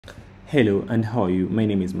Hello and how are you? My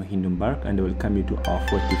name is Mohindo Mbark and I welcome you to our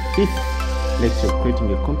 45th lecture of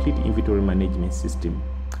creating a complete inventory management system.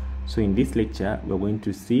 So in this lecture, we're going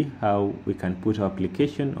to see how we can put our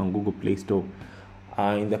application on Google Play Store.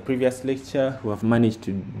 In the previous lecture, we have managed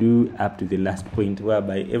to do up to the last point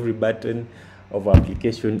whereby every button of our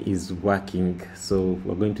application is working. So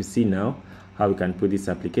we're going to see now how we can put this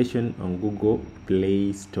application on Google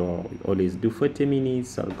Play Store. We always do 40 minutes,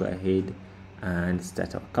 so I'll go ahead and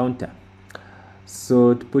start our counter.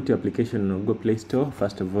 So to put your application on Google Play Store,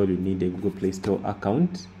 first of all, you need a Google Play Store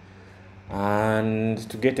account. And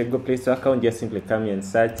to get a Google Play Store account, just simply come here and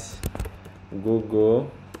search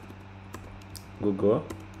Google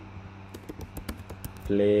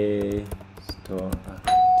Play Store account.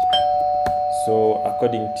 So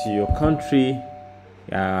according to your country,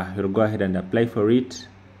 you'll go ahead and apply for it.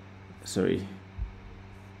 So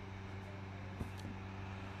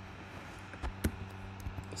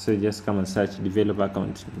just come and search developer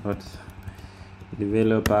account, not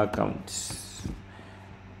developer account.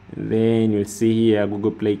 Then you'll see here Google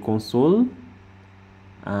Play Console.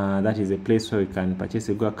 That is a place where you can purchase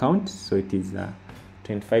a Google account. So it is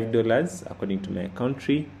 $25 according to my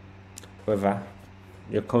country. However,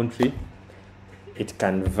 your country, it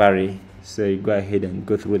can vary. So you go ahead and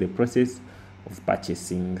go through the process of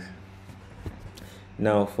purchasing.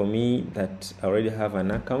 Now for me, that I already have an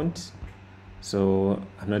account, so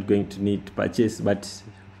I'm not going to need to purchase, but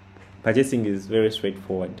purchasing is very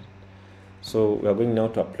straightforward. So we are going now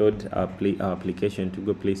to upload our application to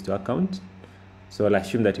Google Play Store account. So I'll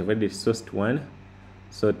assume that you've already sourced one.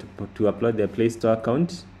 So to upload the Play Store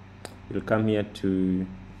account, you'll come here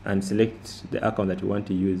and select the account that you want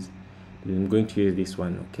to use. I'm going to use this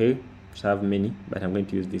one, okay? So I have many, but I'm going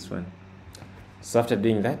to use this one. So after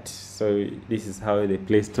doing that, so this is how the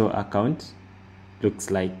Play Store account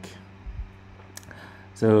looks like.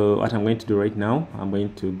 So what I'm going to do right now, I'm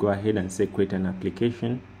going to go ahead and say create an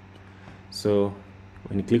application. So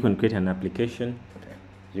when you click on create an application,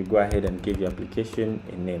 you go ahead and give your application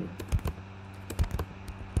a name.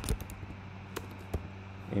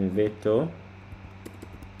 InvetoTrack.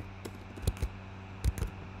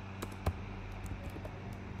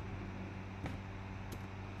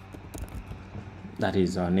 That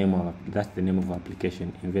is our name that's the name of our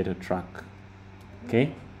application, InvetoTrack.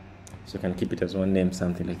 Okay, so you can keep it as one name,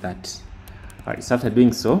 something like that. All right, so after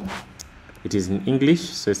doing so, it is in English,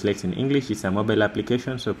 so select in English. It's a mobile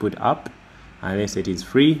application, so put app, and then say it is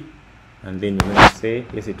free, and then we're going to say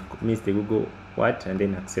yes, it meets the Google what, and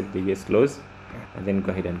then accept the yes clause, and then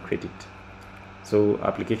go ahead and create it. So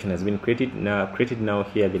application has been created. Now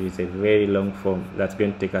here there is a very long form that's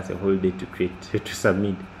going to take us a whole day to create to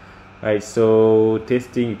submit. Alright, so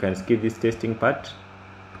testing, you can skip this testing part.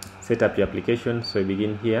 Set up your application. So we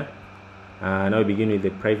begin here. Now we begin with the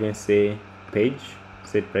privacy page.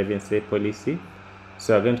 Set privacy policy.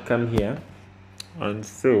 So I'm going to come here and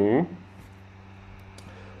so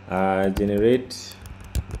generate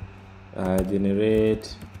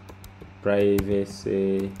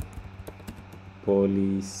privacy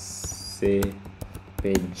policy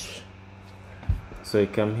page. So you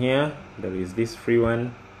come here. There is this free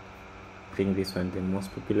one. I think this one the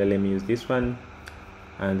most popular. Let me use this one,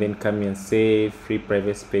 and then come here and say free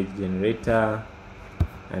privacy page generator,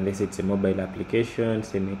 and this it's a mobile application.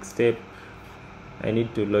 Say next step. I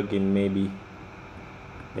need to log in, maybe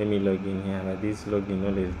let me log in here, but this login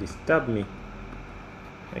always disturb me.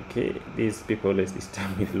 Okay, these people always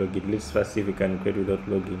disturb me with login. Let's first see if we can create without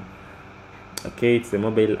login. Okay, it's a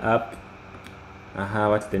mobile app.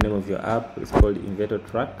 What's the name of your app? It's called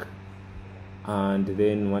InvetoTrack. And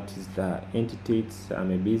then what is the entity?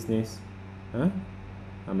 I'm a business. I'm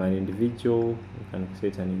an individual. You can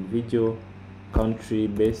create an individual. Country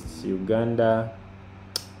based Uganda.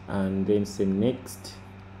 And then say next.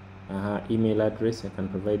 Email address. I can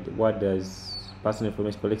provide what does personal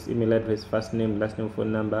information collects: email address, first name, last name,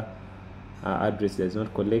 phone number. Address does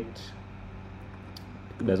not collect.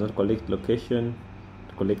 Does not collect location.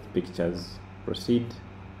 To collect pictures. Proceed.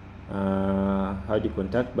 How do you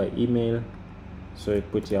contact? By email. So you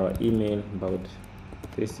put your email about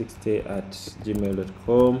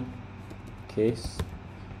 360@gmail.com. Okay,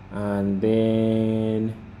 and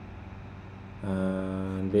then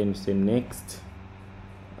say next.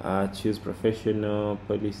 Choose professional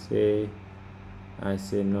policy. I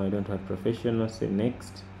say no, I don't have professional. Say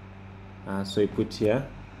next. So you put here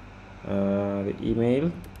the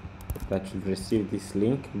email that will receive this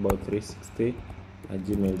link about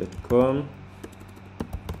 360@gmail.com.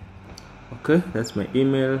 Okay, that's my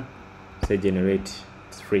email. Say generate.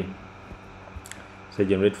 It's free. So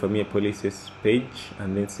generate for me a policies page,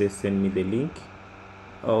 and then say send me the link.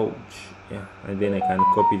 yeah, and then I can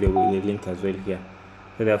copy the link as well here.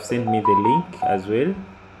 So they have sent me the link as well.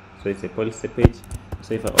 So it's a policy page.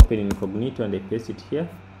 So if I open incognito and I paste it here,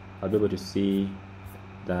 I'll be able to see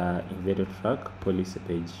the InvetoTrack policy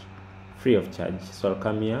page free of charge. So I'll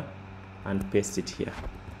come here and paste it here.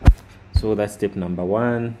 So that's step number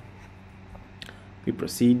 1. We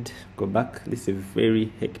proceed, go back. This is a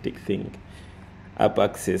very hectic thing. App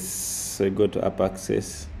access. So go to app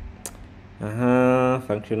access.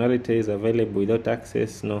 Functionality is available without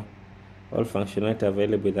access. No, all functionality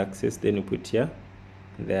available with access. Then you put here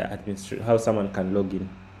the administrator, how someone can log in.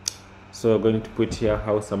 So we're going to put here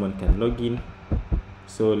how someone can log in.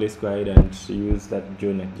 So let's go ahead and use that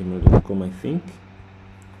john@gmail.com, I think.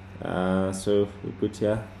 So we put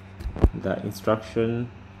here the instruction.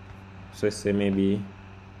 So say maybe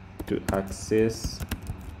to access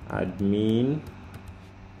admin,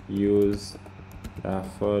 use the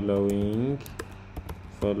following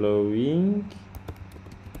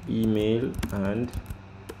email and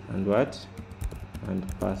what, and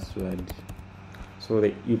password. So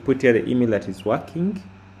you put here the email that is working.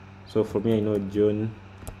 So for me, I know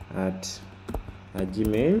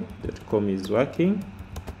john@gmail.com is working,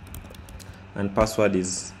 and password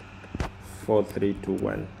is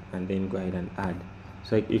 4321, and then go ahead and add.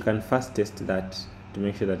 So you can first test that to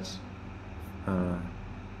make sure that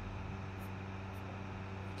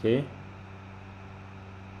okay,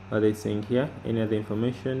 what are they saying here? Any other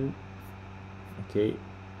information? Okay,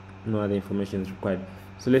 no other information is required.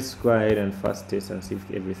 So let's go ahead and first test and see if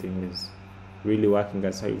everything is really working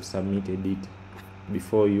as how you've submitted it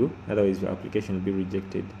before you, otherwise your application will be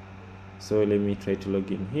rejected. So let me try to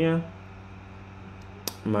log in here.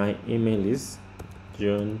 My email is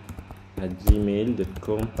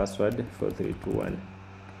john@gmail.com, password 4321.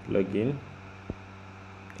 Login.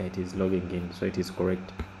 It is logging in, so it is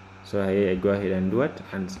correct. So I go ahead and do it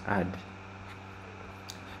and add.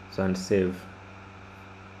 So and save.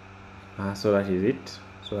 So that is it.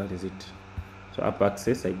 So app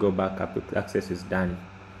access, I go back, app access is done.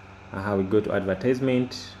 We go to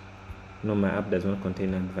advertisement. No, my app does not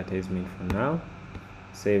contain advertisement for now.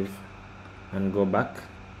 Save and go back.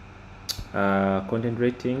 Content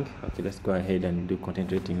rating. Okay, let's go ahead and do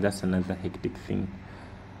content rating. That's another hectic thing.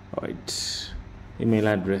 All right. Email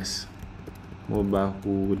address,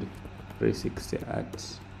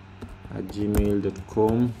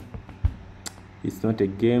 mobilehood360@gmail.com. It's not a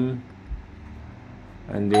game.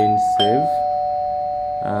 And then save.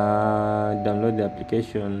 Download the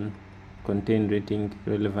application. Contain rating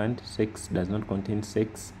relevant. Sex does not contain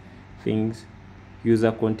sex things.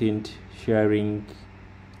 User content sharing,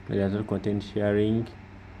 it does not contain sharing.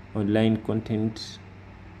 Online content,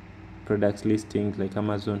 products listings like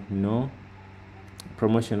Amazon, no.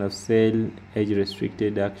 Promotion of sale, age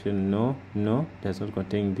restricted action, no, does not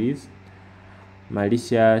contain this.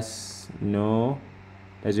 Malicious, no.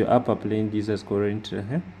 Does your app apply users current?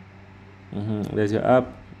 Does your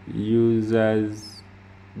app users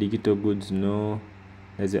digital goods? No.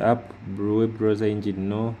 Does your app web browser engine?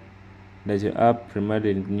 No. Does your app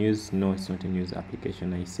primarily news? No, it's not a news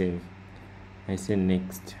application. I say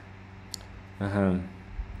next. And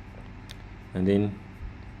then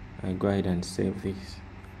I go ahead and save this.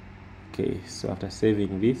 Okay, so after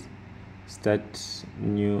saving this, start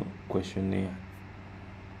new questionnaire.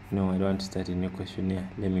 No, I don't want to start a new questionnaire.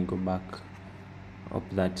 Let me go back. Hope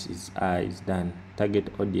that is done.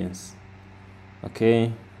 Target audience.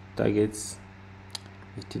 Okay, targets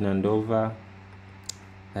 18 and over.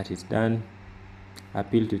 That is done.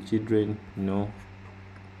 Appeal to children, no.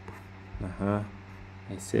 I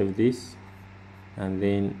save this and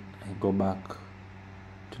then I go back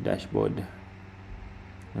to dashboard.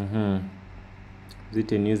 Is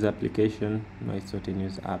it a news application? No, it's not a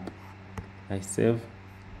news app. I save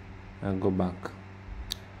and go back.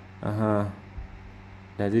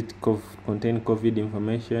 Does it contain COVID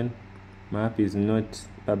information? My app is not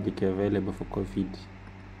publicly available for COVID.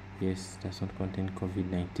 Yes, does not contain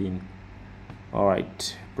COVID-19. All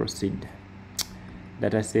right, proceed.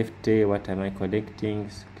 Data safety, what am I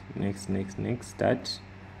collecting? Next, start.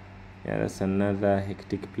 Yeah, that's another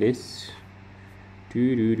hectic place.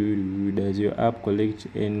 Does your app collect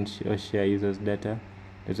and or share users' data?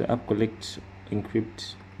 Does your app collect,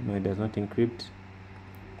 encrypt? No, it does not encrypt.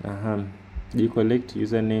 Do you collect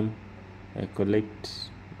username? I collect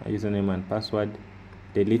a username and password.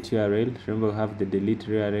 Delete URL. Remember, we have the delete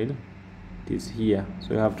URL. It is here,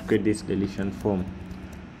 so you have to create this deletion form.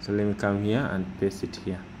 So let me come here and paste it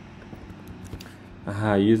here.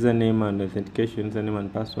 Username and authentication, username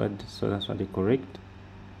and password. So that's what is correct.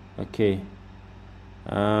 Okay.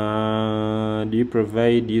 Do you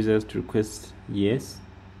provide users to request? Yes.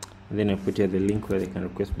 and then I put here the link where they can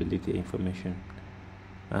request to delete the information.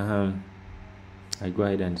 I go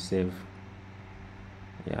ahead and save.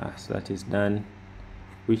 Yeah, so that is done.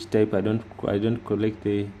 Which type? I don't collect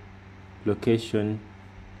the location.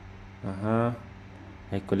 I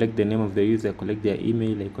collect the name of the user, I collect their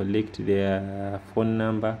email, I collect their phone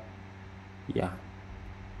number. Yeah,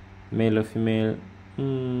 male or female.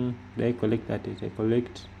 Do I collect that? I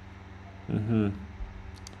collect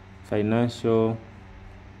financial.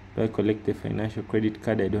 Do I collect the financial? Credit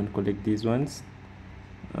card, I don't collect these ones.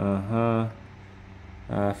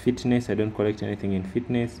 Fitness, I don't collect anything in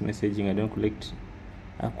fitness. Messaging, I don't collect.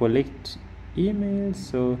 I collect email,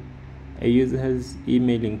 so a user has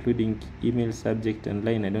email including email, subject and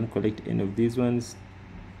line. I don't collect any of these ones.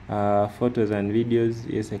 Photos and videos,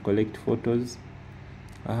 yes, I collect photos.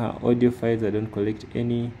 Audio files, I don't collect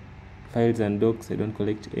any. Files and docs, I don't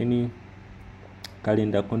collect any.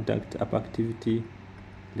 Calendar, contact, app activity,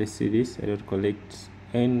 let's see this, I don't collect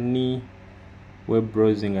any. Web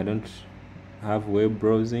browsing, I don't have web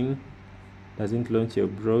browsing. Doesn't launch your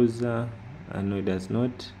browser. No, it does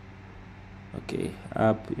not. Okay,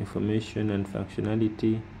 app information and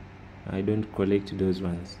functionality, I don't collect those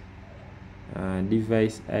ones.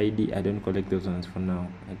 Device ID, I don't collect those ones for now.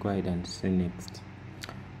 I go ahead and say next.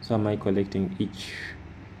 So am I collecting each?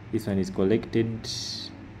 This one is collected.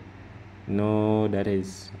 No, that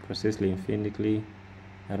is processed infinitely.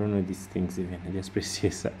 I don't know these things even. I just press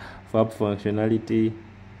yes. For app functionality,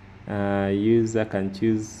 user can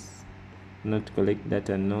choose not to collect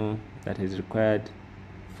data. No, that is required.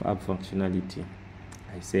 For app functionality,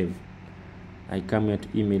 I save. I come here to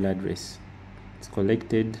email address. It's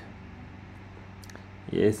collected.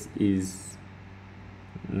 Yes, is.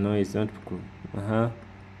 No, it's not.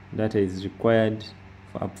 Data is required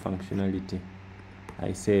for app functionality.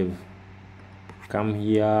 I save. Come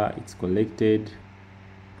here, it's collected.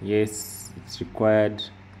 Yes, it's required.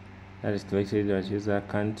 That is collected, that user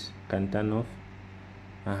can't turn off.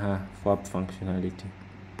 For app functionality.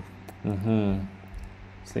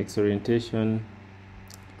 Sex orientation,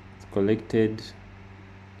 it's collected.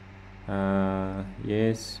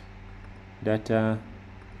 Yes, data,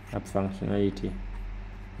 app functionality.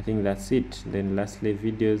 I think that's it. Then lastly,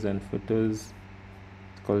 videos and photos,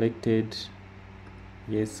 collected.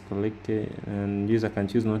 Yes, collected, and user can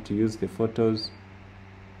choose not to use the photos.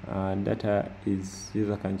 Data is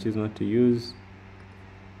user can choose not to use.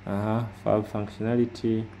 For app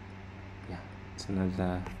functionality, yeah, it's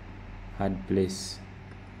another hard place.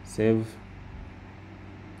 Save.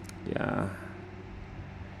 Yeah,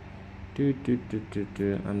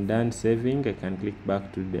 I'm done saving. I can click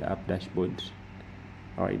back to the app dashboard.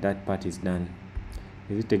 Alright, that part is done.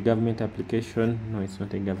 Is it a government application? No, it's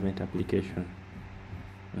not a government application.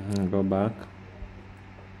 Go back.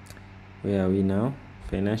 Where are we now?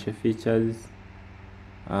 Financial features.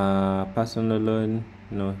 Personal loan.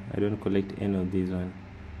 No, I don't collect any of these one.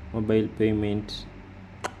 Mobile payment,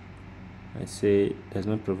 I say does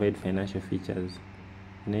not provide financial features.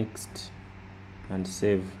 Next and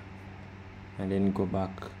save, and then go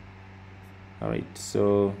back. Alright,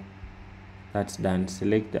 so that's done.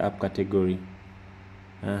 Select the app category.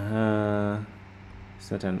 Set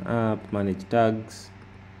an app, manage tags.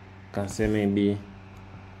 Can say maybe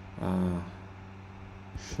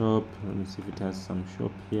shop. Let me see if it has some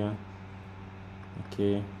shop here.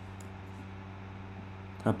 Okay,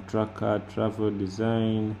 app tracker, travel,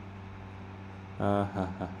 design,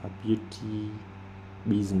 beauty,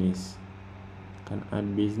 business. Can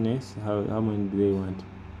add business. How many do they want?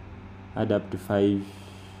 Add up to 5.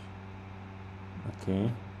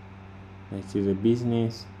 Okay, let's use a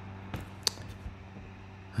business.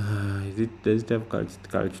 Does it have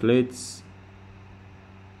calculates?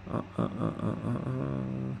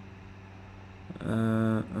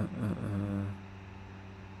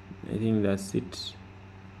 I think that's it.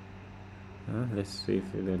 Let's see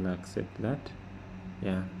if they'll accept that.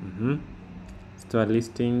 Yeah. Store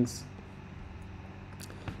listings,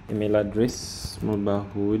 email address,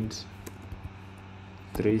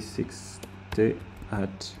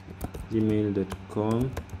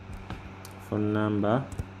 mobilehood360@gmail.com, phone number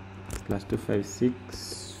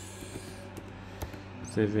 +256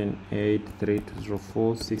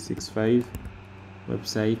 783204665.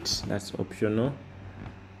 Website, that's optional.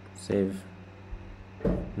 Save.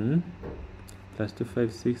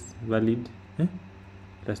 +256 valid.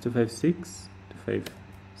 +256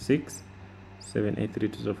 256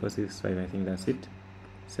 783204665. I think that's it.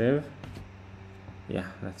 Save. Yeah,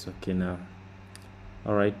 that's okay now.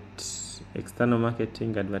 Alright, external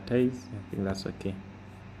marketing, advertise. I think that's okay.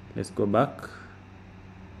 Let's go back.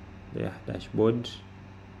 Yeah, dashboard.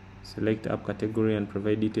 select app category and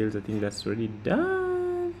provide details. I think that's already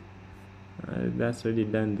done. That's already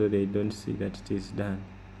done, though they don't see that it is done.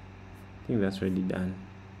 I think that's already done.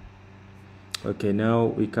 Okay, now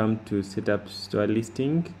we come to set up store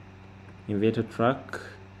listing, InvetoTrack,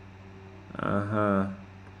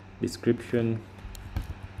 description.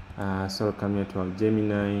 So I'll come here to our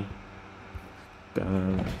Gemini,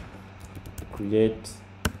 create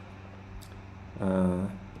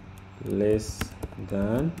less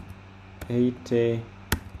than 80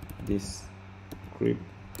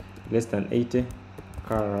 less than 80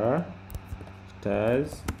 characters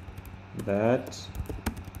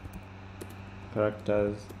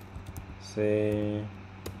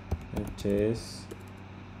sentences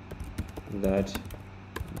that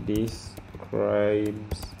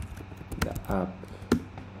describes the app.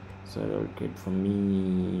 So it'll create for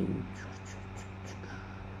me.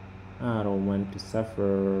 I don't want to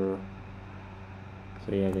suffer.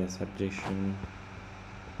 So yeah, there's subjection,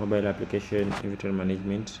 mobile application, inventory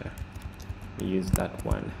management. Use that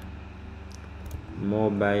one.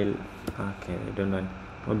 Mobile. Okay, I don't want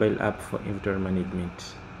mobile app for inventory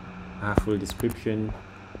management. Full description.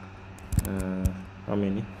 How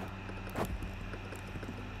many?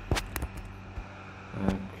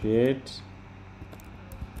 Create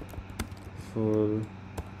full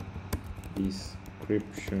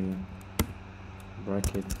description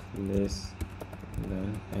bracket less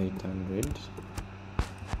than 800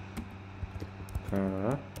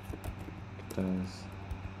 characters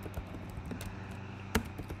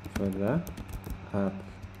for the app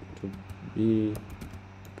to be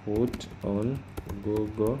put on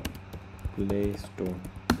Google Playstore.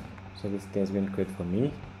 So this guy's going to create for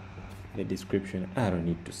me the description. I don't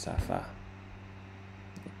need to suffer.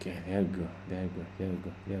 Okay, there we go.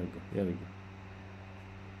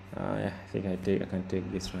 Yeah, I think I can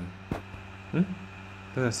take this one.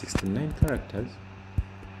 Those are 69 characters.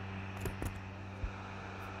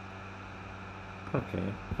 Okay,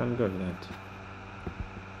 I'm good with that.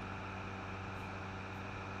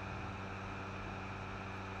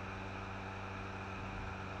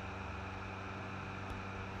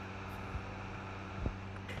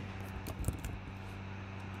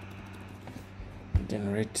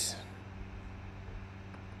 Generate.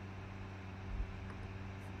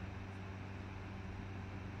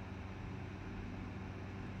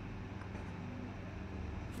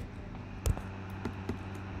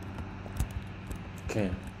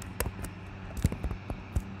 Okay.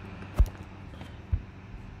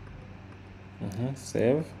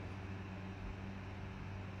 Save.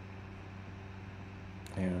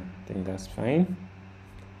 Yeah, I think that's fine.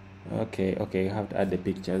 Okay, you have to add the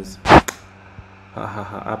pictures.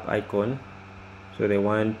 App icon. So they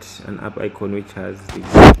want an app icon which has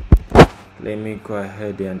this. Let me go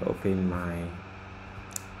ahead and open my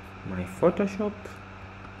Photoshop.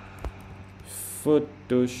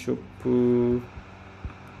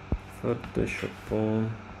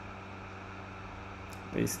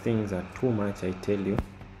 These things are too much, I tell you.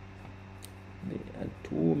 They are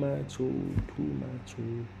too much.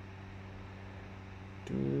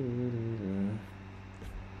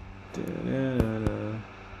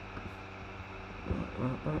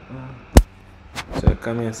 So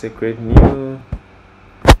come here and say create new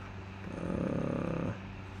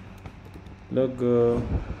logo,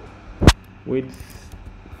 width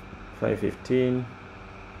 515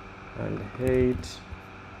 and height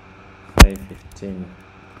 515.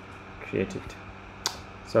 Create it.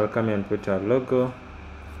 So I'll come here and put our logo.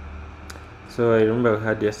 So I remember we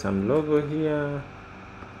had just some logo here,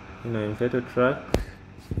 InvetoTrack.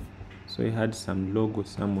 So we had some logo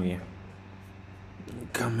somewhere.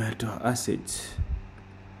 Come here to our assets.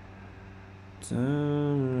 So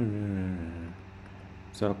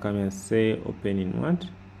I'll come here and say open in what?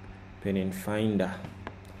 Open in Finder.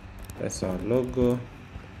 That's our logo.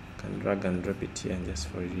 Can drag and drop it here just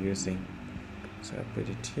for using. So I put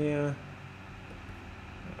it here.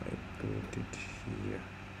 I put it here.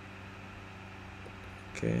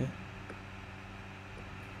 Okay.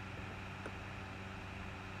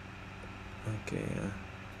 Okay.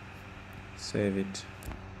 Save it.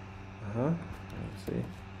 Let's see.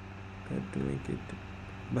 Have to make it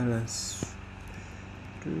balance.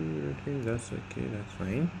 I think that's okay. That's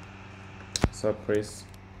fine. So press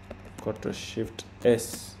Ctrl Shift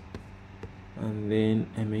S. And then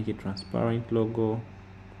I make it transparent logo.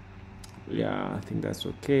 Yeah, I think that's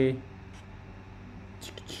okay.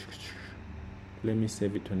 Let me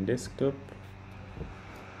save it on desktop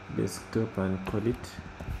and call it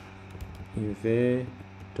InvetoTrack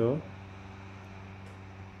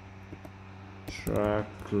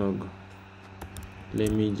logo.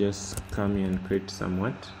 Let me just come here and create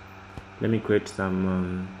somewhat let me create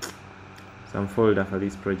some folder for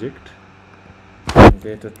this project.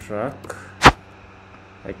 InvetoTrack.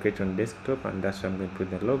 I create on desktop, and that's where I'm going to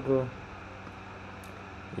put the logo.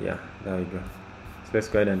 Yeah, there we go. So let's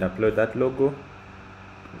go ahead and upload that logo.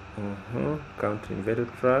 Come to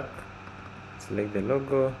InvetoTrack, select the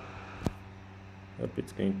logo. Hope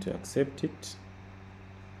it's going to accept it.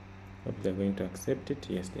 Hope they're going to accept it.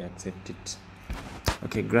 Yes, they accept it.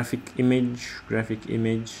 Okay, graphic image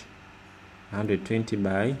 120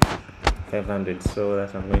 by 500. So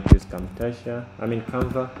that's I'm going to use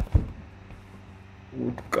Canva.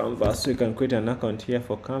 Canva. So you can create an account here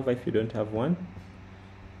for Canva if you don't have one.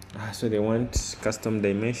 So they want custom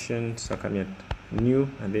dimension. So come here, new,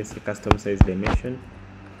 and then say custom size dimension.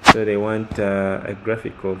 So they want a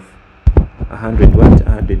graphic of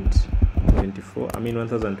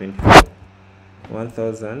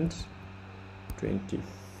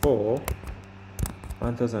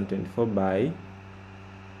 1024 by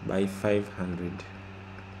 500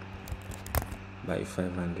 by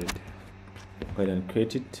 500. Go ahead and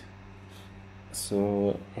create it.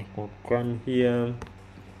 So I can come here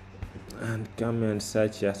and come and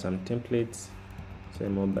search here some templates. Say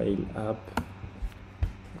mobile app.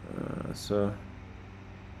 So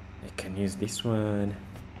I can use this one.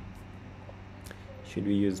 Should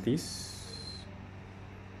we use this?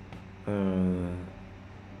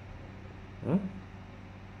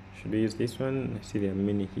 Should we use this one? I see there are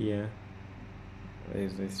many here. There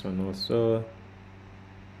is this one also.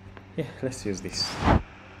 Yeah, let's use this. I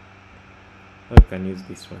can use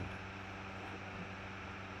this one.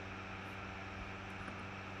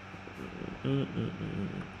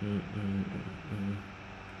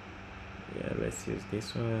 Yeah, let's use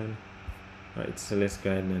this one. Alright, so let's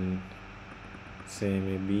go ahead and say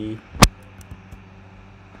maybe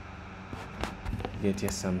get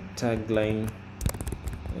here some tagline.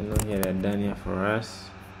 You know, here they're done here for us.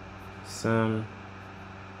 Some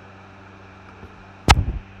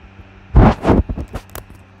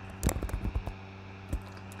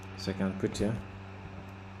so I can put here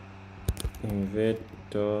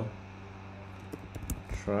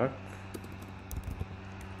InvetoTrack.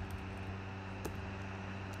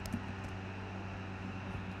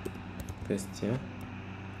 Paste here.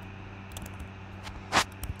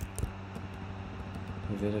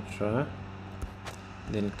 InvetoTrack.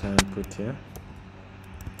 Then can put here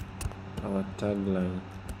our tagline.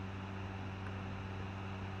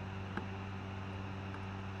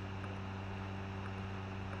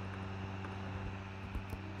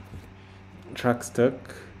 Track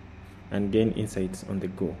stock and gain insights on the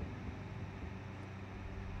go.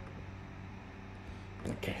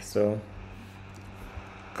 Okay, so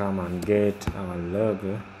come and get our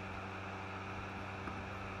logo.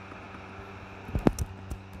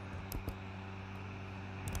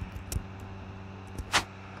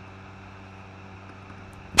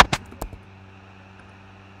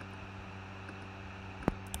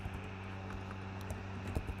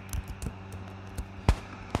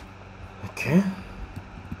 Okay,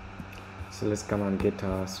 so let's come and get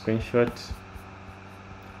our screenshot.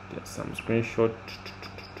 Get some screenshot.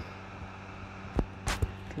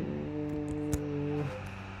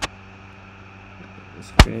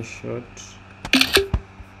 Screenshot.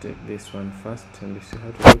 Take this one first and you see how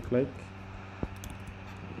to look like.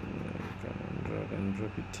 Come and drag and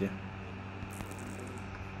drop it here.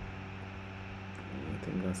 I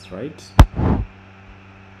think that's right.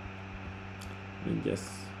 We just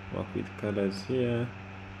work with colors here.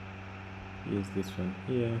 Use this one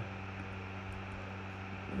here,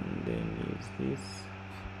 and then use this.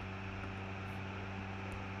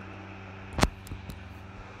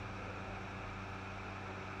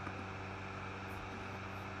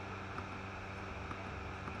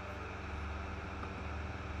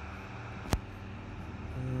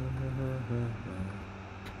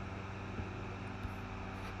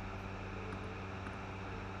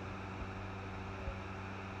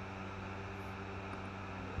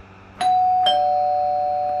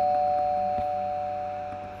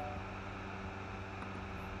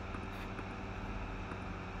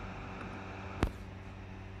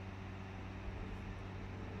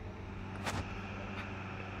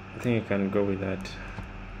 I think you can go with that.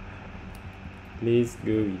 Please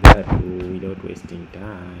go with that without wasting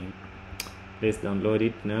time. Let's download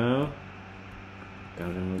it now.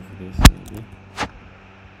 Can remove this maybe.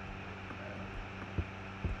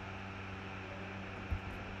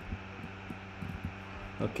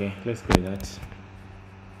 Okay, let's go with that.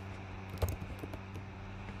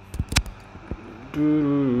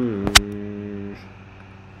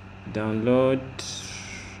 Download.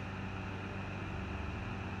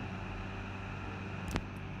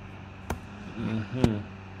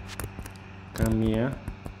 come here,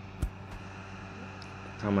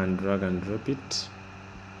 come and drag and drop it.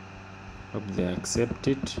 Hope they accept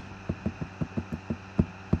it.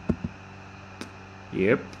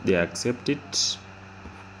 Yep, they accept it.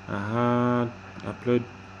 Upload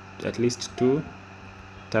at least 2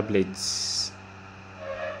 tablets,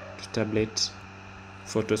 2 tablet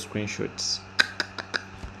photo screenshots.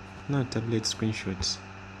 No, tablet screenshots.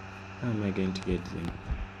 How am I going to get them?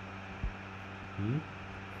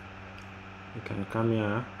 You can come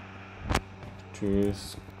here to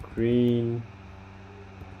screenshot.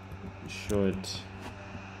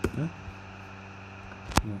 No.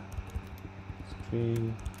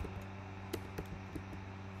 Screen.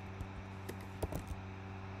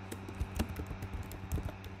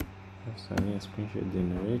 So here, screenshot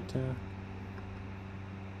generator.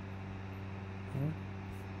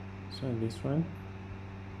 So this one.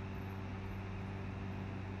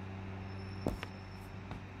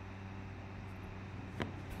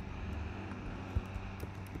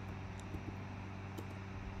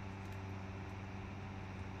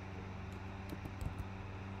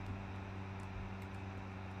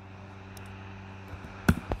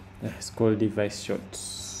 It's called device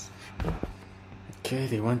shots. Okay,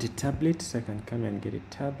 they want a tablet, so I can come and get a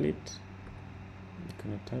tablet. Click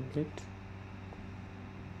on a tablet.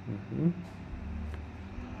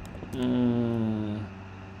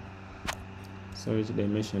 So which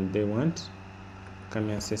dimension they want? Come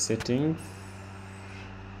here, say settings.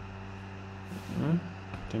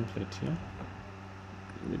 Template here.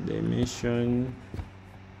 The dimension.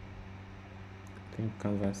 I think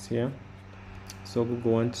canvas here. So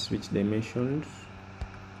Google wants switch dimensions.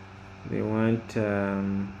 They want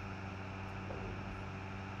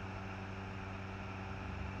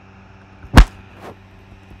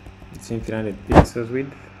it's in 300 pixels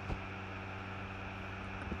width,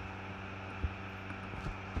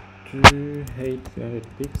 300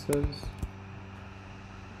 pixels,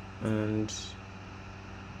 and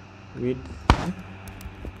width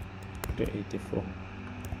 84.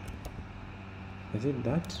 Is it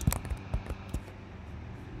that?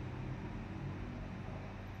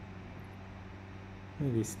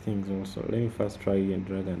 These things also. Let me first try and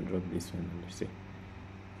drag and drop this one and see if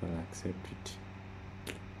I'll accept it.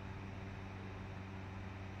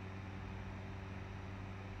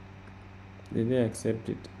 Did they accept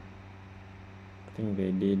it? I think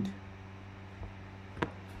they did.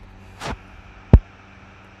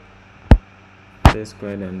 Let's go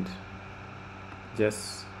ahead and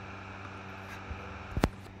just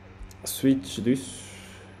switch this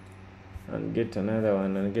and get another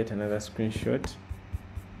one and get another screenshot.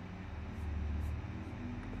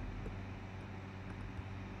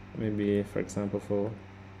 Maybe, for example,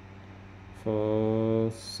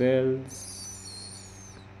 for sales.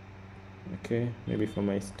 Okay, maybe for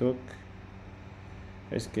my stock.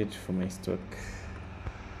 Let's get for my stock.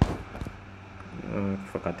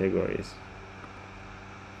 For categories.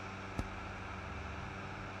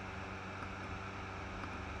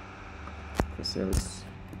 For sales.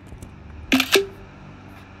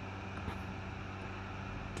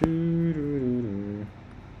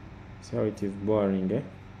 See how it is boring, eh?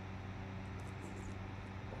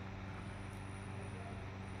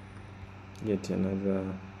 Get another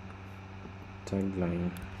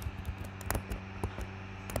tagline.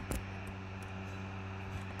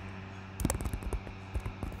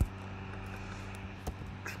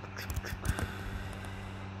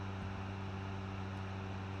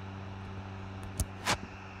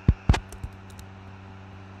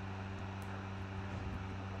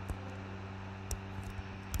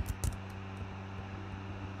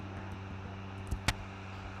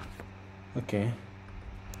 Okay.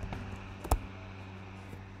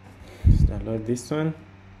 Let's download this one.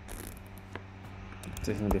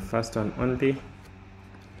 Taking the first one only.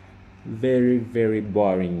 Very, very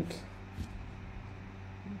boring.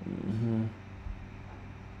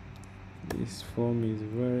 This form is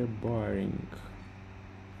very boring.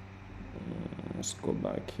 Let's go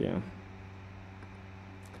back here.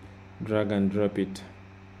 Drag and drop it.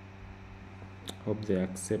 Hope they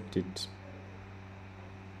accept it.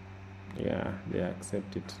 Yeah, they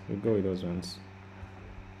accept it. We go with those ones.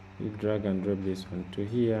 You drag and drop this one to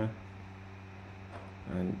here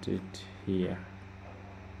and it here.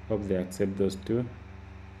 Hope they accept those two.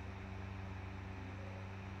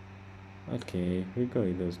 Okay, we go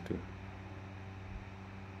with those two.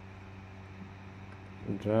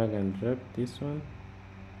 Drag and drop this one.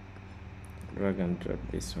 Drag and drop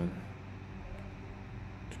this one.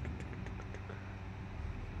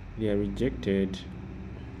 They are rejected.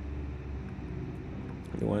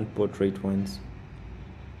 They want portrait ones.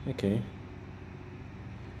 Okay.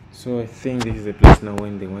 So I think this is the place now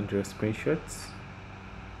when they want to do screenshots.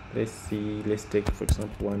 Let's see, let's take for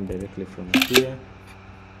example one directly from here,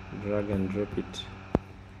 drag and drop it.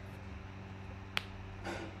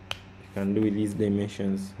 You can do with these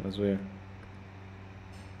dimensions as well.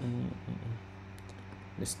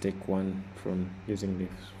 Let's take one from using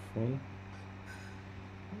this phone.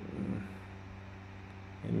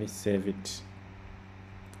 Let me save it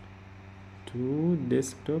to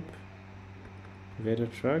desktop,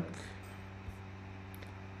 InvetoTrack.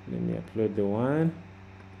 Let me upload the one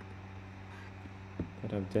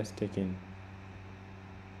that I've just taken.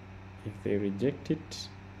 If they reject it,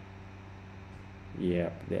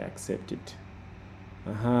 yep, they accept it.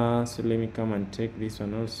 So let me come and take this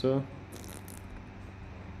one also,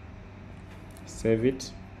 save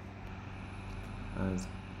it as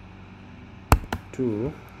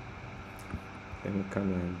 2. Let me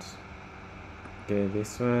come and get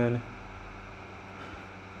this one,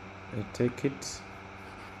 I take it,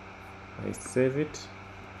 I save it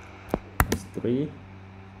as 3.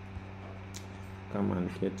 Come and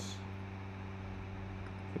get,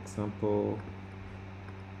 for example,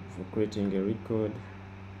 for creating a record.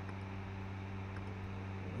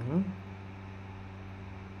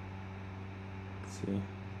 Let's see,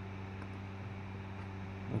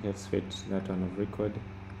 okay, let's switch that one of record.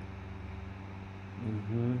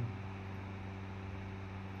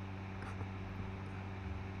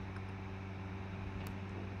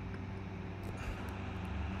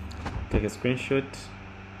 Take a screenshot,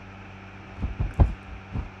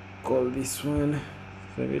 call this one,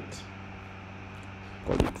 save it,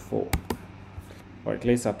 call it 4. Alright,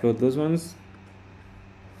 let's upload those ones.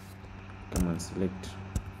 Come and select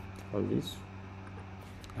all this,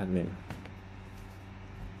 and then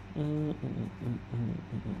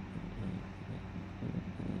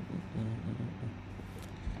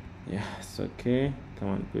yeah, it's okay. Come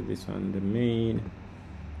on, put this one the main,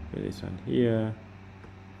 put this one here.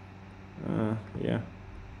 Yeah,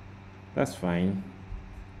 that's fine.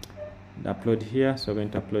 Upload here, so we're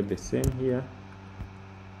going to upload the same here.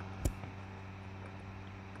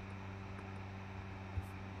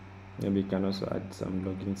 Maybe you can also add some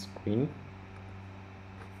login screen.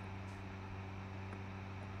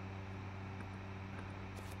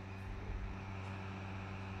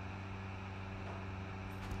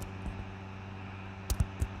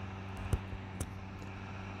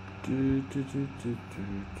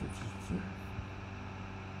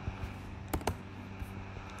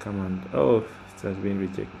 Command, oh, it has been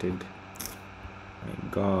rejected. My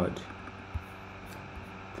god,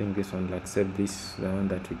 I think this one will accept this, the one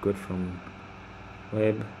that we got from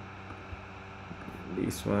web,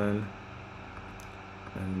 this one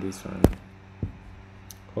and this one.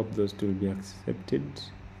 Hope those two will be accepted.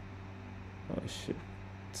 Oh shit,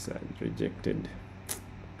 it's rejected.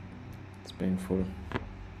 It's painful.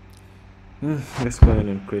 Let's go ahead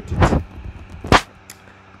and create it.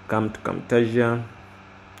 Come to Camtasia,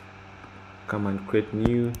 come and create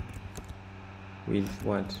new with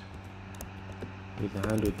what? With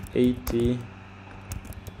 180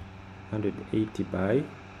 by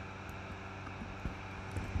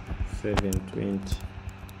 720.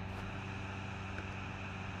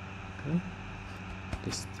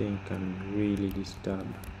 This thing can really disturb.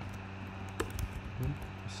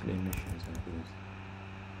 Which dimensions are those?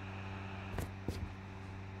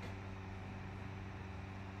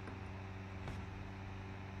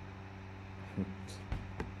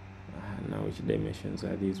 Now which dimensions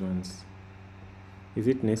are these ones? Is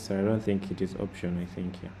it necessary? I don't think it is option. I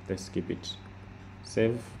think, yeah, let's skip it.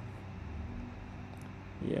 Save.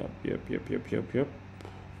 Yep.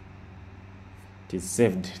 It is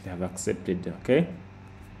saved. They have accepted. Okay,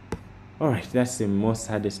 all right, that's the most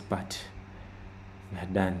hardest part. We are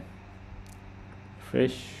done.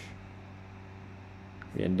 Fresh.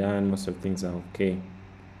 We are done. Most of things are okay.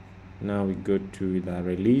 Now we go to the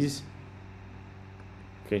release.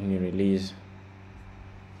 Create new release.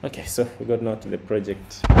 Okay, so we got now to the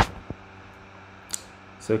project.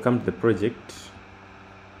 So we come to the project.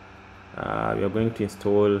 We are going to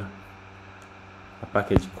install a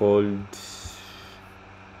package called.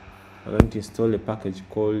 We're going to install a package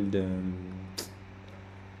called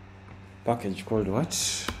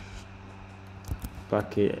what?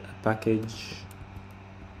 Package.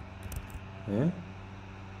 Yeah.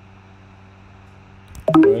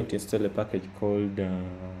 We're going to install a package called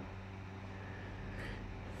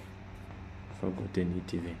forgotten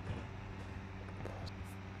it even.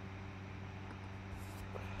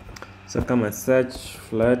 So come and search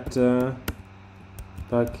Flutter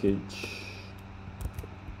package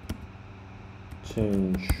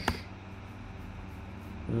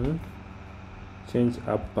change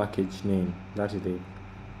app package name. That is the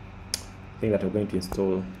thing that we're going to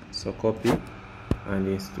install. So copy, and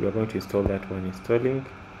we're going to install that one. Installing,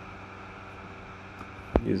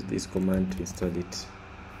 use this command to install it.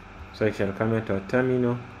 So I shall come here to our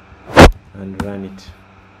terminal and run it.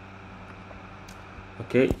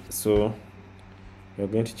 Okay, so we're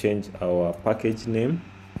going to change our package name.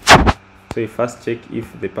 So you first check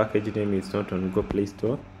if the package name is not on Go Play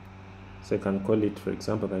Store. So you can call it, for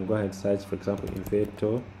example, I can go ahead and search, for example,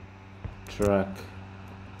 InvetoTrack.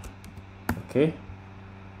 Okay,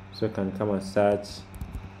 so you can come and search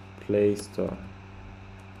Playstore.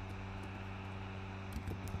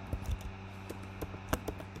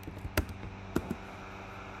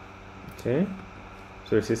 Okay,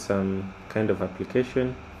 so this is some kind of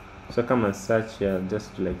application. So come and search here,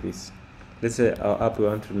 just like this. Let's say our app, we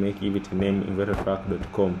want to make it name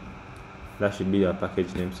InvetoTrack.com. That should be our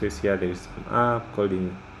package name. So here there is some app called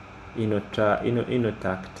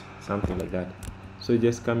InvetoTrack, something like that. So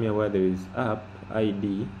just come here where there is app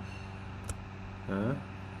ID. Come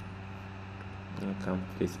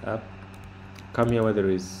this app. Come here where there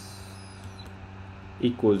is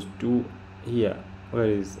equals to, here where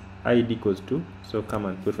is ID equals to. So come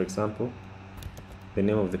and put, for example, the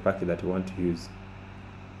name of the package that you want to use.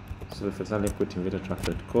 So for example, put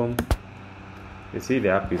InvetoTrack.com. You see the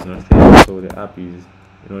app is not there, so the app is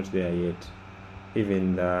not there yet.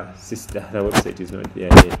 Even the website is not there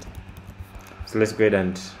yet. So let's go ahead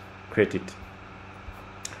and create it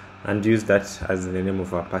and use that as the name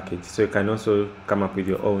of our package. So you can also come up with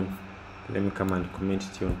your own. Let me come and comment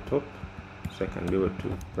it here on top so I can be able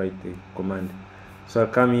to write the command. So I'll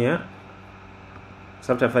come here.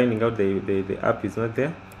 So after finding out the app is not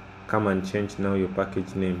there, come and change now your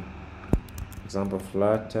package name. For example,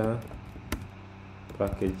 Flutter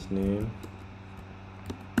package name,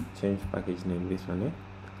 change package name, this one.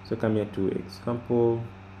 So come here to example,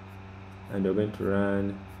 and we're going to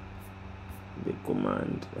run the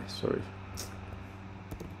command,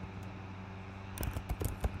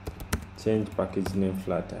 change package name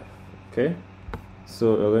Flutter. Okay,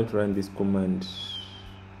 so we're going to run this command.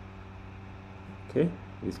 Okay,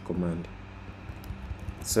 this command.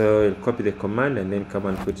 So you'll copy the command and then come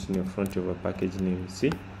and put it in your front of a package name.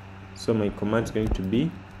 See, so my command is going to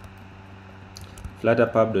be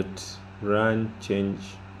flutterpub.run change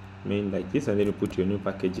main like this, and then you put your new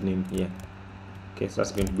package name here. Okay, so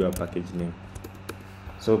that's going to be our package name.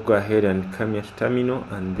 So go ahead and come here to terminal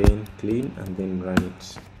and then clean and then run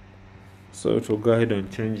it. So to go ahead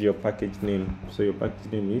and change your package name. So your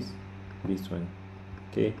package name is this one.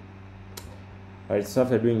 Okay. Alright, so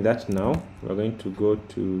after doing that, now we're going to go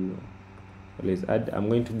to, I'm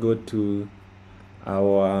going to go to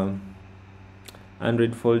our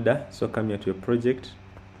Android folder. So come here to your project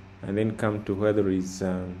and then come to where there is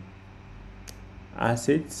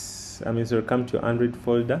assets. Come to your Android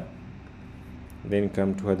folder, then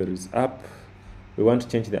come to where there is app. We want to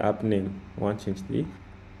change the app name. We want to change the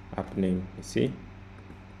app name. You see,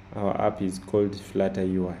 our app is called Flutter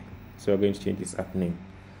UI. So we're going to change this app name.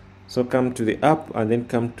 So come to the app and then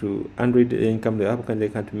come to Android, then come to the app and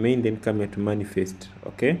then come to main, then come here to manifest.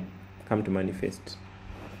 Okay, come to manifest.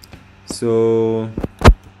 So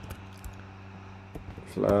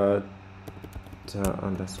Flutter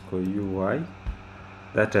 _UI,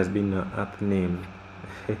 that has been our app name.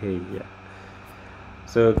 Yeah.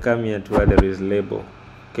 So come here to where there is label.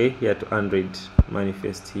 Okay, here to Android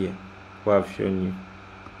manifest here, where I've shown you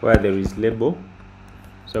where there is label.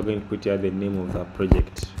 So I'm going to put here the name of the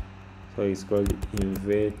project. So it's called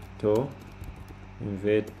InvetoTrack,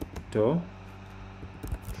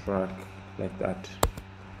 like that.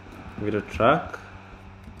 InvetoTrack.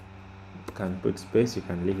 You can put space, you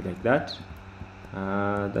can leave it like that.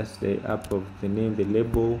 That's the app of the name, the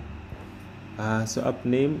label. So app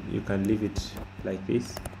name, you can leave it like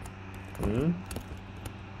this.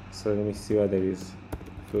 So let me see where there is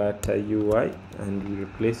Flutter UI and we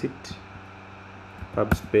replace it.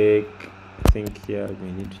 Pub spec, I think here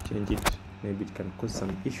we need to change it. Maybe it can cause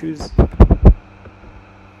some issues.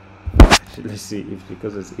 Let's see if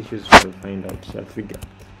because there's issues we'll find out. Shall figure.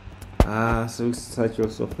 So search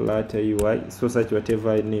also Flutter UI. So search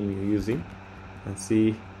whatever name you're using and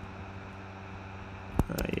see.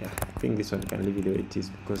 Yeah, I think this one can leave it the way it is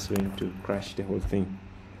because we're going to crash the whole thing.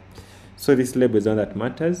 So this label is all that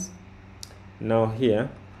matters. Now here,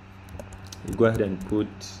 you go ahead and put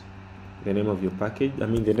the name of your package, the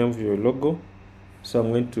name of your logo. So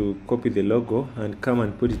I'm going to copy the logo and come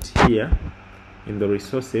and put it here in the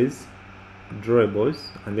resources,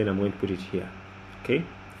 drawables, and then I'm going to put it here. Okay,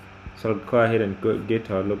 so I'll go ahead and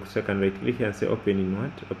get our logo. So I can right click here and say open in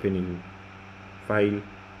what? Open in file,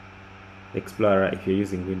 Explorer if you're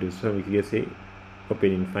using Windows. So we can say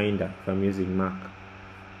open in Finder if I'm using Mac.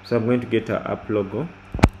 So I'm going to get our app logo.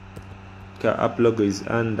 Okay, our app logo is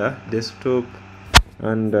under desktop,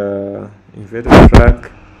 under InvetoTrack,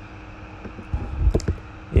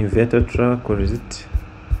 or is it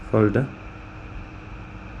folder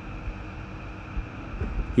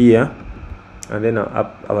here, and then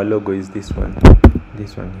our logo is this one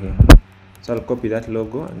here. So I'll copy that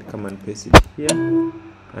logo and come and paste it here,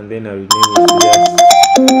 and then I'll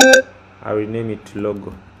rename it to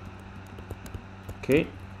logo. Okay,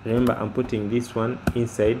 remember I'm putting this one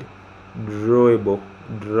inside drawable,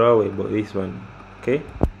 this one, okay,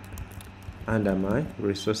 under my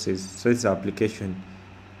resources. So it's application,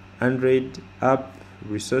 Android app,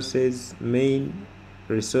 resources, main,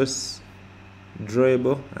 resource,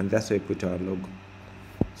 drawable, and that's where I put our logo.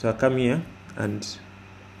 So I come here, and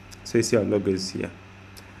so you see our logo is here.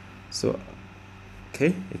 So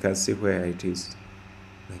okay, you can see where it is,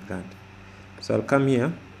 like that. So I'll come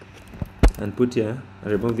here and put here,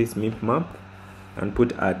 remove this map and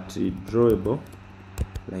put at drawable,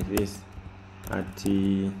 like this, at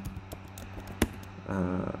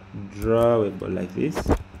drawable, like this.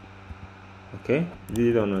 Okay, this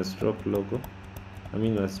is on a stroke logo,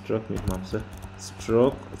 a stroke map. So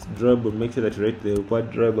stroke, drawable, make sure that you write the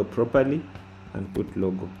word drawable properly and put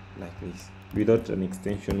logo like this, without an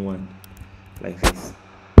extension one, like this.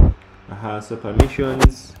 So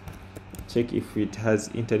permissions, check if it has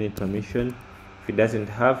internet permission. If it doesn't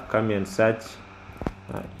have, come here and search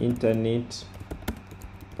internet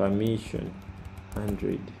permission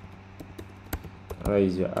Android.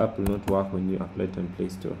 Otherwise your app will not work when you apply it on Play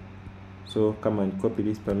Store. So come and copy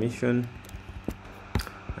this permission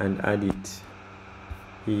and add it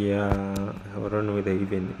here. I don't know whether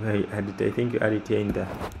even I add it. I think you add it here in the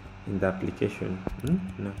application.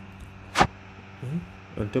 No.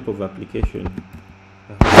 On top of application.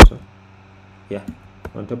 I hope so. Yeah,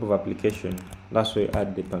 on top of application. That's where you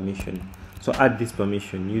add the permission. So add this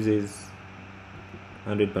permission, uses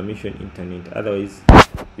Android permission internet. Otherwise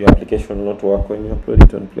your application will not work when you upload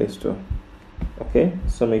it on Play Store. Okay,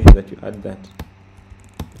 so make sure that you add that.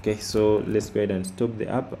 Okay, so let's go ahead and stop the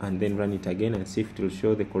app and then run it again and see if it will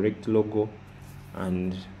show the correct logo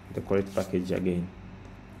and the correct package again.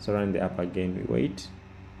 So run the app again, we wait.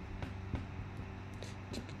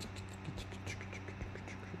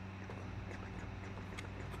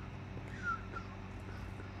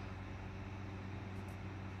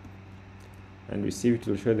 And we see it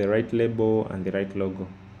will show the right label and the right logo.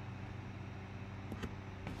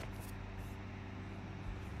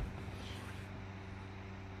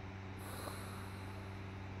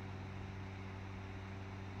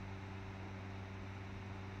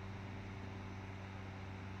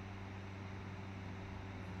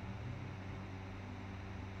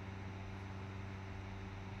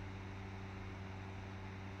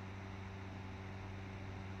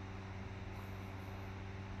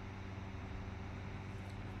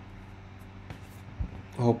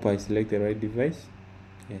 I hope I select the right device.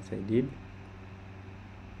 Yes, I did.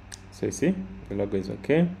 So you see, the logo is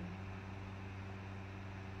okay.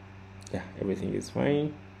 Yeah, everything is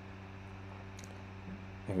fine.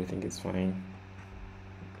 Everything is fine.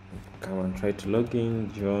 Come and try to log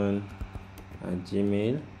in. Join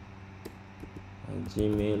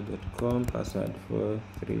gmail.com, password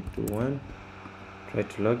 4321. Try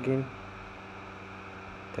to log in.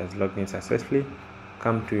 It has logged in successfully.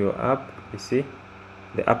 Come to your app. You see,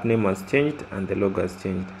 the app name has changed and the logo has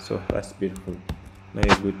changed. So that's beautiful. Now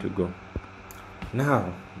you're good to go.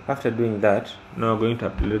 Now after doing that, now we're going to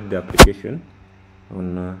upload the application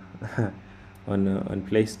on on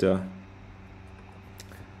Play Store.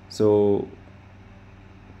 So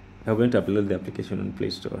I'm going to upload the application on Play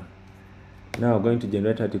Store. Now we're going to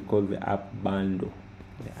generate what we call the app bundle.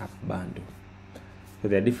 The app bundle. So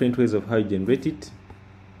there are different ways of how you generate it.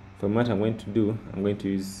 For what I'm going to do, I'm going to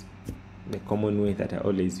use the common way that I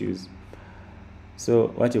always use. So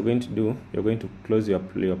what you're going to do, you're going to close your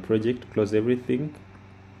project, close everything.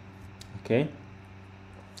 Okay.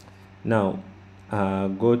 Now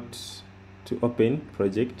go to open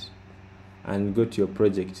project and go to your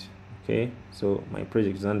project. Okay, so my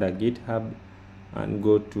project is under GitHub, and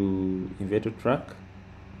go to InvetoTrack.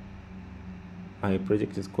 My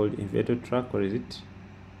project is called InvetoTrack. Where is it?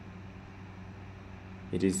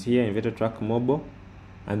 It is here, InvetoTrack mobile.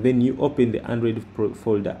 And then you open the Android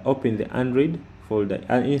folder. Open the Android folder,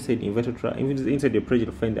 and inside InvetoTrack, inside your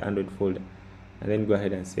project, find the Android folder, and then go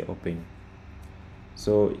ahead and say open.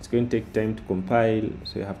 So it's going to take time to compile,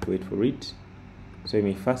 so you have to wait for it. So you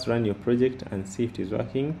may first run your project and see if it is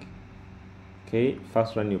working. Okay,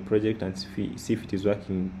 first run your project and see if it is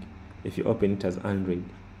working if you open it as Android.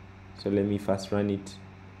 So let me first run it.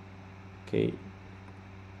 Okay,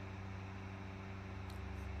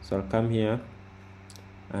 so I'll come here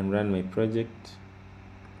and run my project.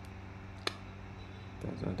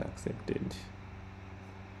 That's not accepted.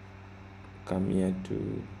 Come here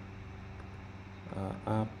to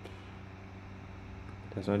app.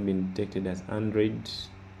 That's not been detected as Android.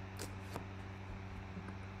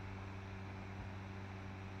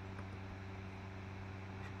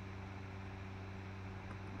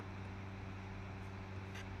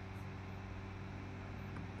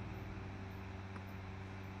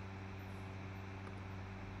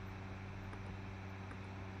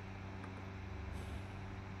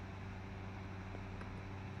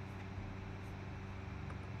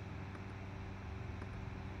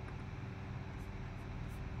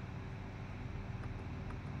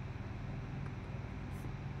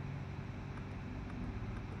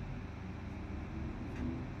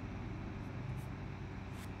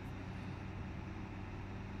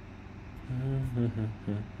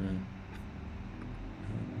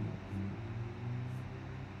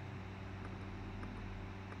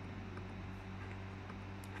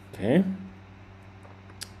 Okay, I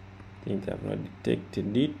think I've not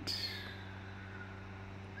detected it.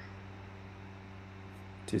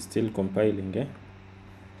 It is still compiling. I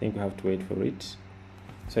think we have to wait for it.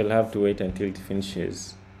 So I'll have to wait until it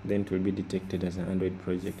finishes, then it will be detected as an Android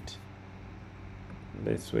project.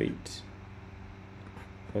 Let's wait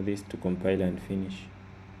for this to compile and finish.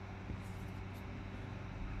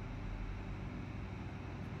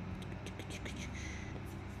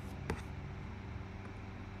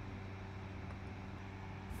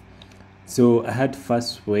 So I had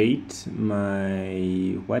first wait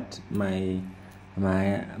my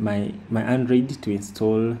Android to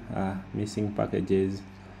install missing packages.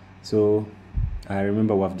 So I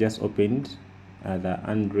remember we've just opened the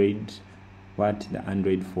Android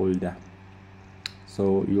folder.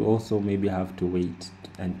 So you also maybe have to wait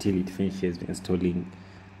until it finishes installing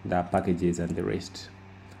the packages and the rest.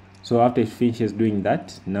 So after it finishes doing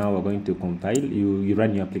that, now we're going to compile. You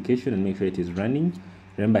run your application and make sure it is running.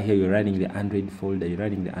 Remember here you're running the Android folder. You're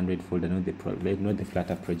running the Android folder, not the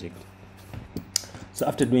Flutter project. So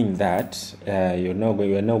after doing that, we're now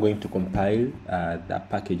going to compile the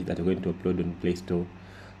package that we're going to upload on Playstore.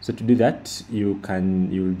 So to do that,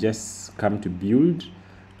 you'll just come to build,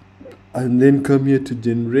 and then come here to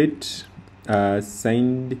generate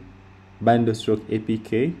signed bundle stroke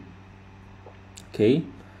APK. Okay,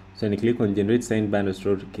 so when you click on generate signed bundle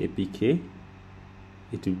stroke APK,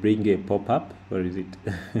 it will bring a pop-up. Or is it?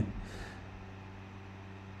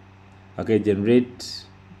 Okay, generate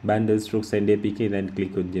bundles stroke signed APK, then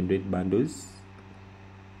click on generate bundles,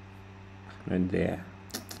 and there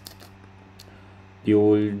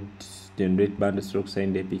build generate bundle stroke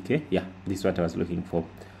signed APK. Yeah, this is what I was looking for.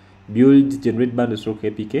 Build generate bundle stroke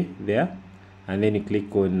APK there, and then you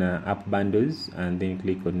click on app bundles, and then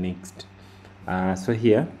click on next. So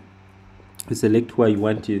here you select where you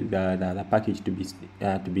want the package to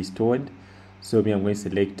be stored. So me, I'm going to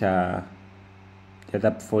select the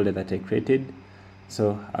other folder that I created.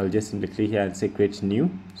 So I'll just simply click here and say create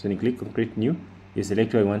new. So when you click on create new, you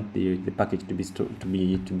select where you want the package to be stored, to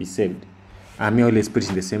be saved. I always put it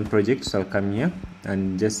in the same project. So I'll come here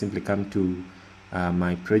and just simply come to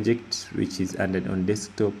my project, which is on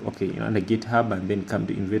desktop. Okay, under GitHub, and then come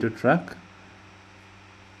to InvetoTrack.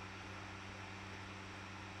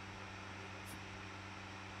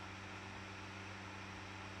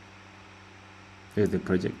 Here's the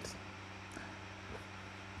project.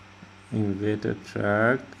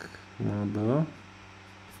 InvetoTrack mobile.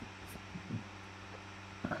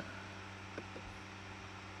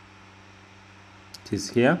 It is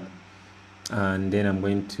here, and then I'm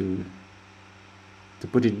going to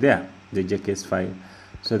put it there, the JKS file.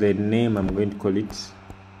 So the name, I'm going to call it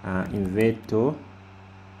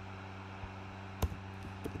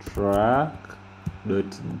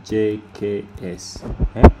InvetoTrack.jks.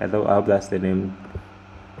 I hope that's the name.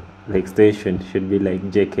 The extension should be like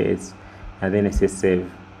JKS, and then I say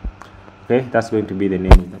save. Okay, that's going to be the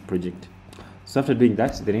name of the project. So after doing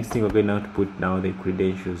that, the next thing we're going now to put now the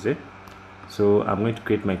credentials. So I'm going to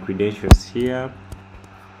create my credentials here.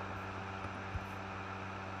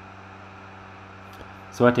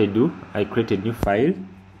 So what I do, I create a new file.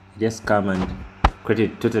 Just come and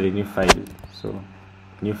create a totally new file. So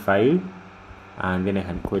new file, and then I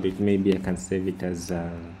can code it. Maybe I can save it as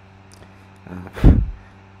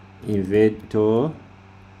InvetoTrack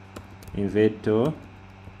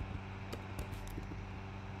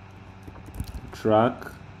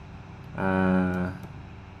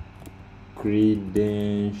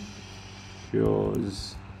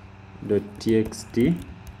credentials .txt.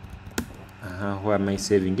 Where am I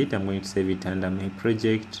saving it? I'm going to save it under my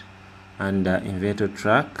project, under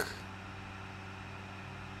InvetoTrack.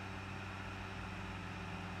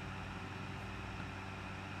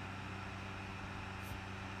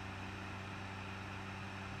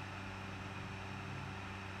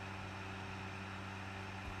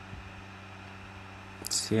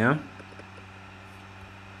 It's here.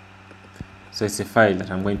 So it's a file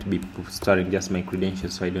that I'm going to be storing just my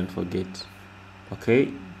credentials so I don't forget.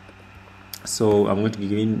 Okay, so I'm going to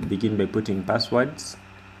begin by putting passwords.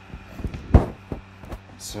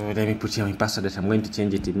 So let me put here my password that I'm going to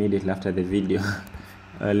change it immediately after the video.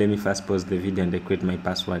 Let me first pause the video and I create my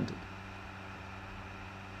password.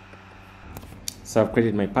 So I've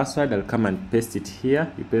created my password. I'll come and paste it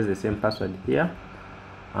here. You paste the same password here,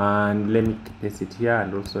 and let me paste it here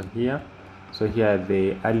and also here. So here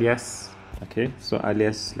the alias. Okay, so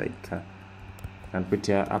alias, like I can put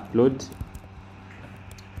here upload.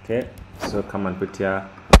 Okay, so come and put here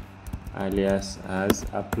alias as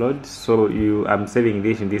upload. So I'm saving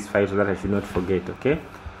this in this file so that I should not forget. Okay,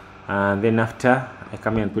 and then after I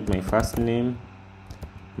come here and put my first name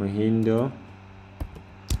Muhindo,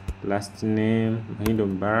 last name Muhindo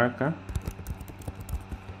Mbaraka,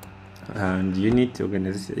 and unit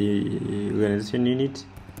organization unit,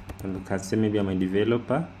 and you can say maybe I'm a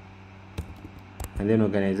developer. And then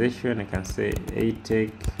organization, I can say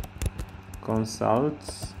ATEC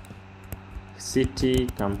Consult, city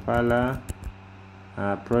Kampala,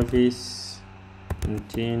 province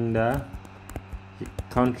Ntinda,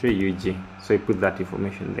 country UG. So I put that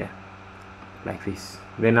information there like this.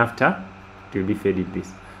 Then after it will be fed in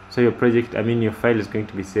this. So your project, your file is going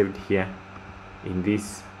to be saved here in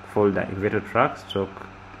this folder, InvetoTrack stroke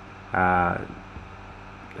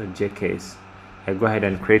JKS. I go ahead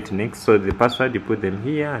and create next. So the password, you put them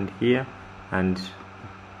here and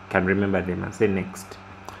can remember them and say next.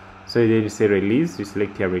 So then you say release, you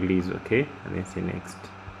select your release, okay, and then say next.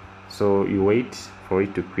 So you wait for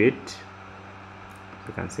it to create.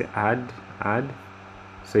 You can say add.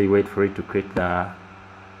 So you wait for it to create the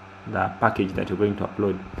package that you're going to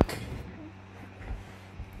upload.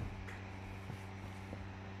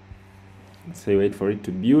 So you wait for it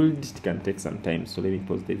to build. It can take some time, so let me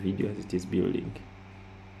pause the video as it is building.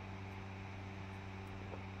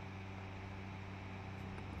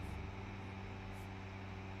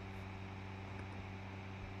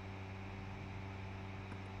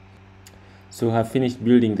 So we have finished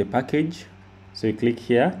building the package. So you click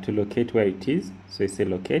here to locate where it is. So you say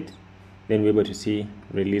locate, then we're able to see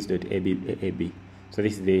release.ab. So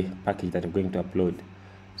this is the package that we're going to upload.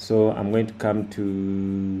 So I'm going to come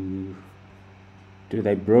to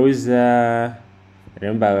the browser.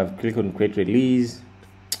 Remember, I've clicked on create release,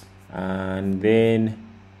 and then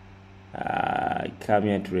come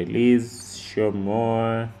here to release, show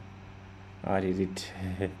more. What is it?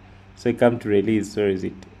 So I come to release. So is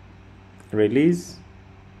it release?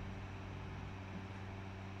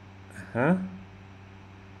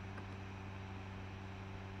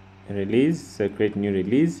 Release. So create new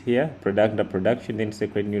release here. Production. Then say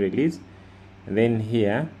create new release, and then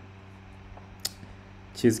here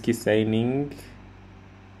choose key signing,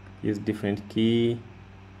 use different key,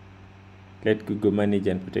 let Google manage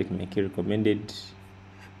and protect my key recommended.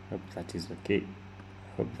 Hope that is okay.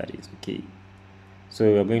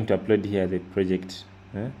 So we're going to upload here the project.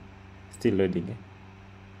 Still loading.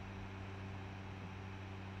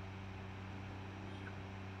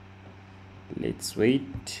 Let's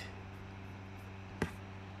wait.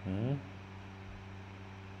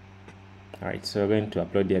 Alright, so we're going to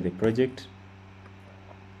upload here the project.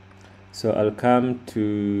 So I'll come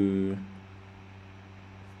to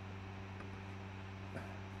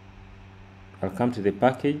the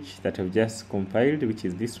package that I've just compiled, which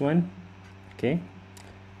is this one. Okay,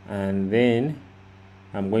 and then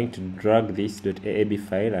I'm going to drag this .aab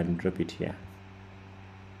file and drop it here.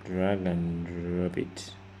 Drag and drop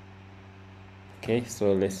it. Okay,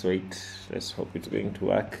 so let's wait. Let's hope it's going to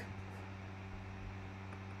work.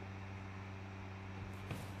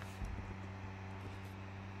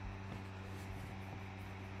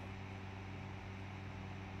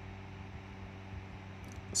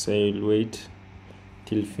 So I'll wait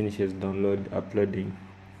till it finishes uploading.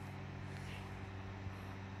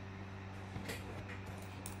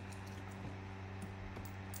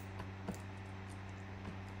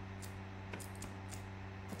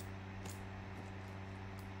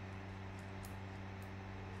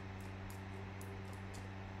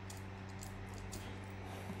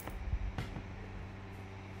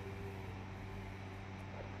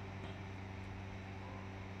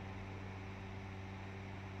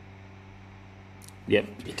 Yep,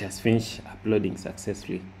 it has finished uploading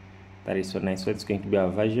successfully. That is so nice. So it's going to be our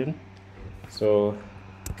version. So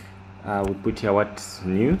we put here what's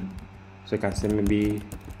new. So you can say maybe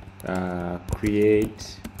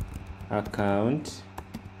create account,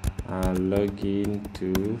 login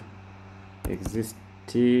to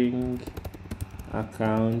existing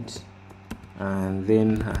account, and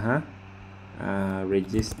then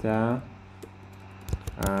register,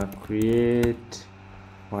 create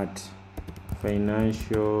what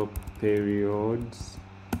financial periods,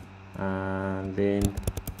 and then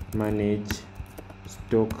manage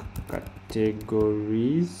stock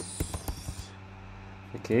categories.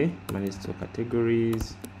 Okay, manage stock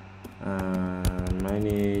categories,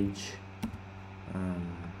 manage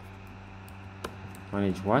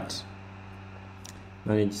what?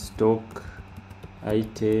 Manage stock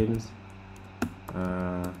items,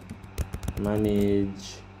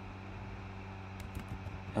 manage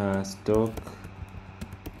stock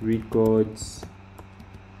records,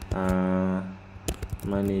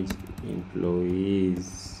 manage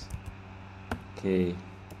employees, okay,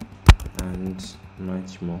 and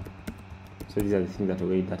much more. So these are the things that are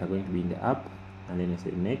going to be in the app. And then I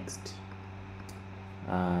say next.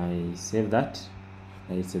 I save that.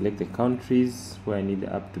 I select the countries where I need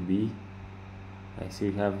the app to be. I see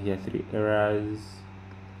we have here 3 errors.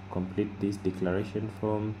 Complete this declaration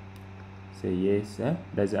form. Say yes.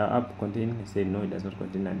 Does our app contain? I say no, it does not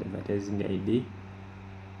contain an advertising ID.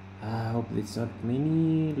 I hope it's not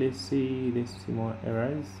many. Let's see more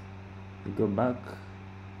errors. We go back.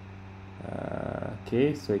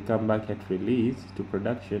 Okay, so I come back at release to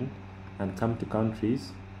production and come to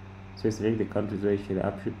countries. So I select the countries where the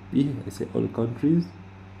app should be. I say all countries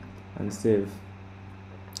and save.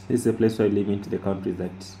 This is a place where you limit the countries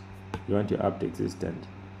that you want your app to exist. And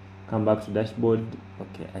come back to dashboard.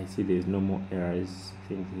 Okay, I see there's no more errors. I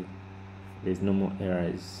think there's no more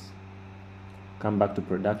errors. Come back to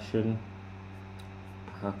production.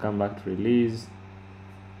 Come back to release.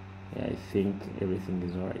 Yeah, I think everything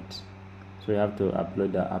is alright. So we have to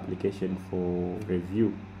upload the application for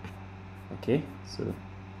review. Okay, so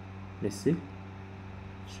let's see.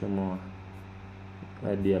 Show more.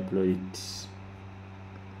 Where do you upload it?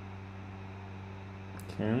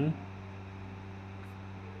 Okay.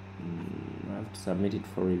 I have to submit it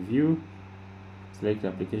for review. Select the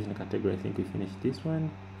application category. I think we finished this one.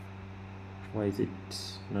 Why is it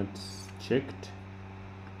not checked?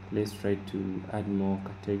 Let's try to add more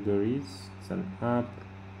categories. It's an app.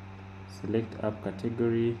 Select app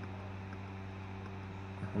category.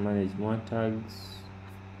 Manage more tags.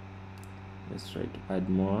 Let's try to add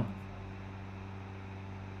more.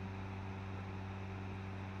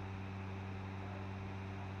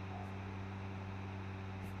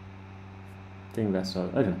 I think that's all.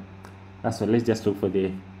 I don't know. That's all. Let's just look for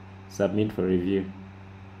the submit for review.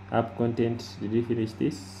 App content. Did you finish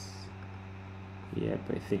this? Yep,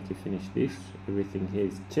 I think you finished this. Everything here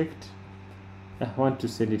is checked. I want to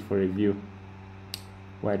send it for review.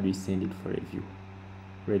 Why do we send it for review?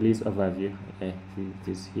 Release overview. It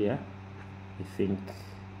is here. I think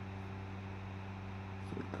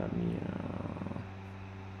come here.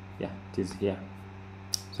 Yeah, it is here.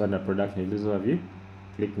 So under production release overview,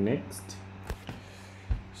 click next.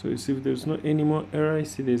 So you see if there's not any more error. I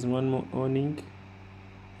see there's one more warning.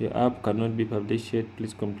 Your app cannot be published yet.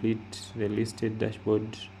 Please complete the listed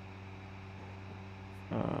dashboard.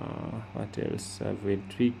 What else? I've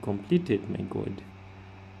entry completed. My God.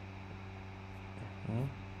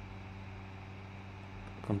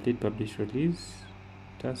 Complete publish release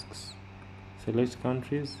tasks. Select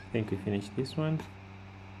countries. I think we finished this one.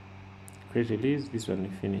 Create release. This one we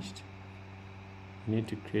finished. We need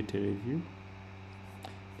to create a review.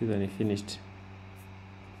 This one we finished.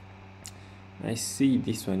 I see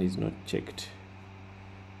this one is not checked.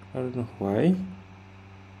 I don't know why.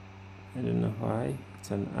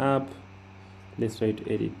 It's an app. Let's try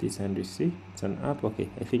to edit this and we see it's an app. Okay,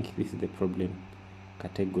 I think this is the problem.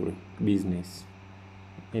 Category business.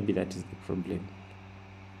 Maybe that is the problem.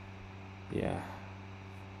 Yeah.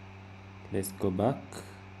 Let's go back.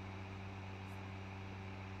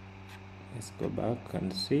 Let's go back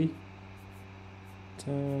and see.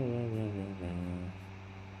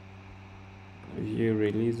 View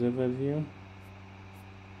release overview.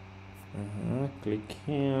 Click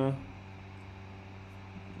here.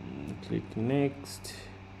 Click next.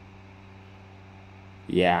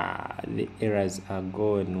 Yeah, the errors are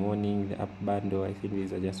gone. Warning, the app bundle. I think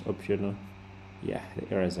these are just optional. Yeah,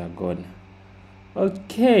 the errors are gone.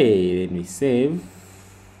 Okay, then we save.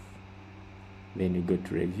 Then we go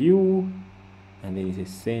to review. And then it says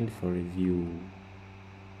send for review.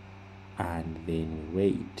 And then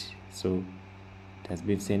wait. So It has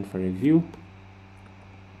been sent for review.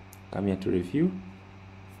 Come here to review.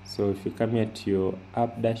 So if you come here to your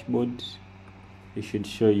app dashboard, it should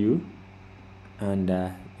show you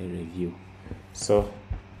under the review. So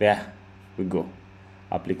there we go.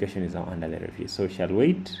 Application is now under the review. So we shall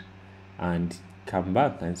wait and come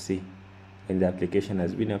back and see when the application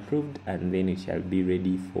has been approved, and then it shall be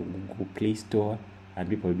ready for Google Play Store and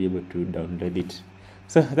people will be able to download it.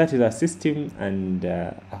 So that is our system, and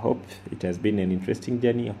I hope it has been an interesting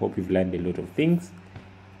journey. I hope you've learned a lot of things,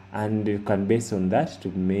 and you can base on that to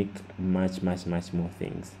make much more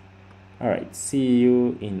things. All right, see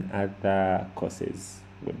you in other courses.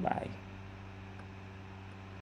 Goodbye.